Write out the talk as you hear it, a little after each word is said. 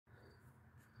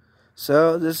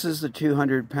So this is the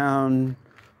 200-pound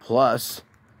plus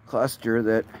cluster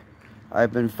that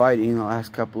I've been fighting the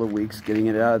last couple of weeks, getting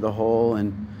it out of the hole,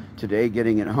 and today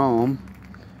getting it home.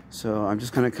 So I'm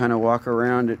just going to kind of walk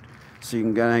around it so you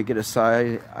can kind of get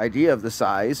a idea of the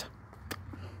size.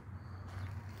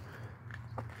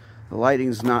 The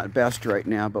lighting's not best right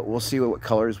now, but we'll see what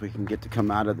colors we can get to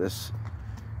come out of this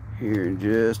here in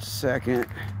just a second.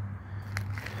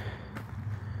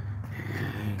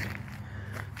 And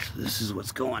so this is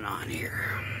what's going on here.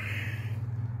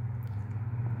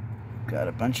 Got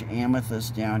a bunch of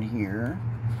amethyst down here.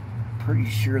 Pretty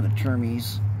sure the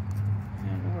termes.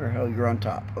 And where the hell you're on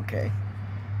top? Okay.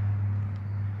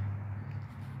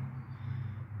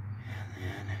 And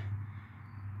then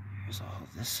here's all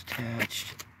this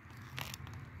attached.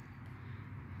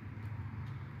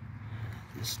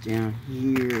 This down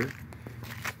here.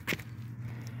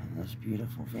 And this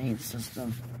beautiful vein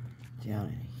system down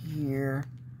in here.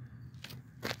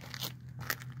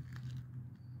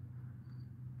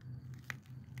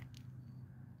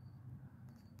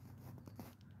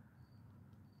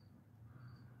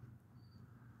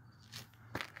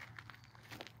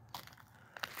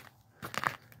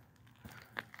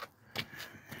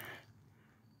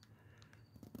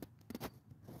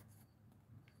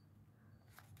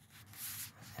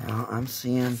 Now I'm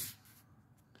seeing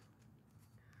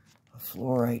a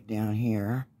fluorite down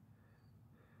here.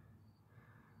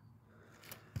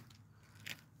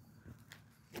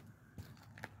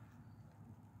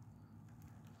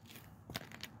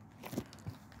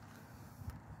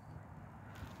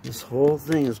 This whole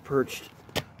thing is perched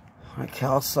on a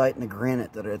calcite and a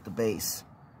granite that are at the base.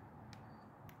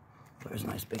 There's a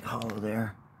nice big hollow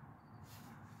there.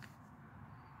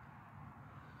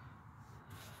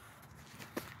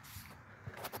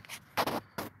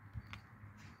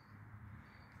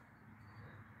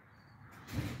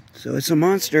 So it's a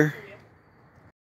monster.